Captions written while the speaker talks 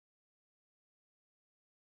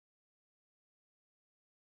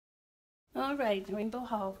All right, Rainbow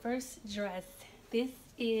Haul, first dress. This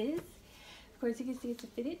is, of course you can see it's a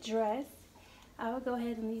fitted dress. I will go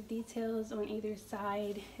ahead and leave details on either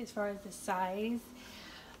side as far as the size.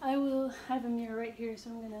 I will have a mirror right here, so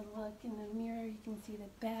I'm gonna look in the mirror. You can see the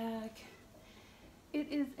back. It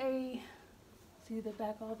is see the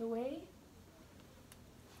back all the way.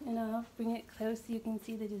 And I'll bring it close so you can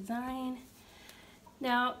see the design.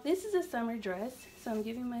 Now, this is a summer dress, so I'm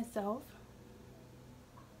giving myself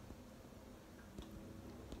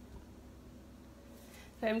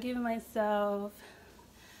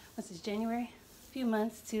what's this, January? A few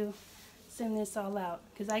months to send this all out,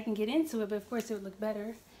 because I can get into it, but of course it would look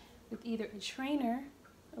better with either a trainer,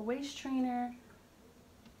 a waist trainer,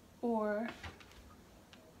 or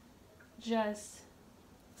just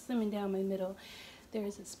slimming down my middle.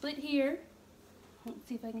 There's a split here. Let's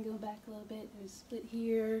see if I can go back a little bit. There's a split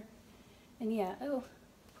here. And yeah, oh,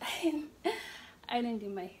 I didn't do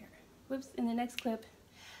my hair. Whoops, in the next clip,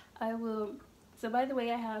 I will. So by the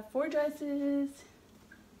way, I have 4 dresses,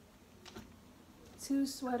 2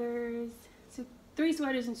 sweaters, 3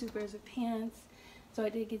 sweaters and 2 pairs of pants. So I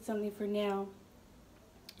did get something for now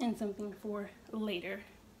and something for later.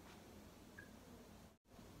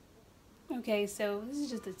 Okay, so this is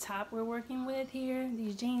just the top we're working with here.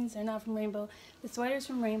 These jeans are not from Rainbow. The sweater's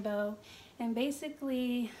from Rainbow. And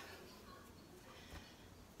basically,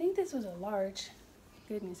 I think this was a large.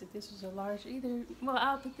 Goodness, if this was a large either. Well,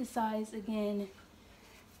 I'll put the size again.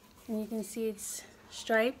 And you can see it's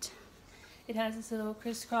striped. It has this little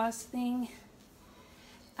crisscross thing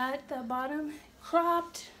at the bottom.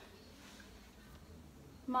 Cropped.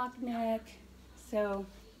 Mock neck. So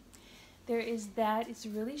there is that. It's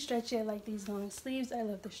really stretchy. I like these long sleeves. I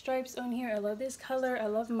love the stripes on here. I love this color. I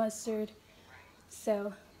love mustard.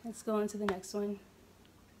 So let's go on to the next one.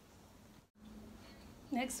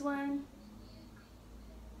 Next one.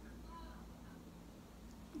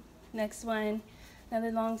 Next one.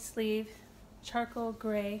 Another long sleeve. Charcoal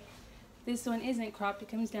gray. This one isn't cropped. It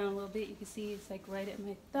comes down a little bit. You can see it's like right at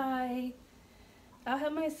my thigh. I'll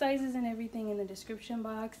have my sizes and everything in the description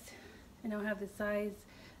box. And I'll have the size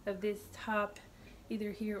of this top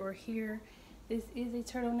either here or here. This is a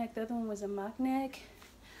turtleneck. The other one was a mock neck.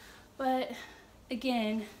 But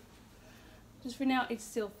again, just for now, it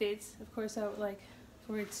still fits. Of course, I would like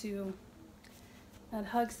for it to not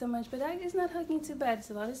hug so much, but it's not hugging too bad.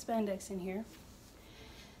 It's a lot of spandex in here.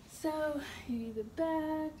 So you do the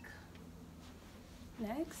back.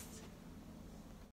 Next.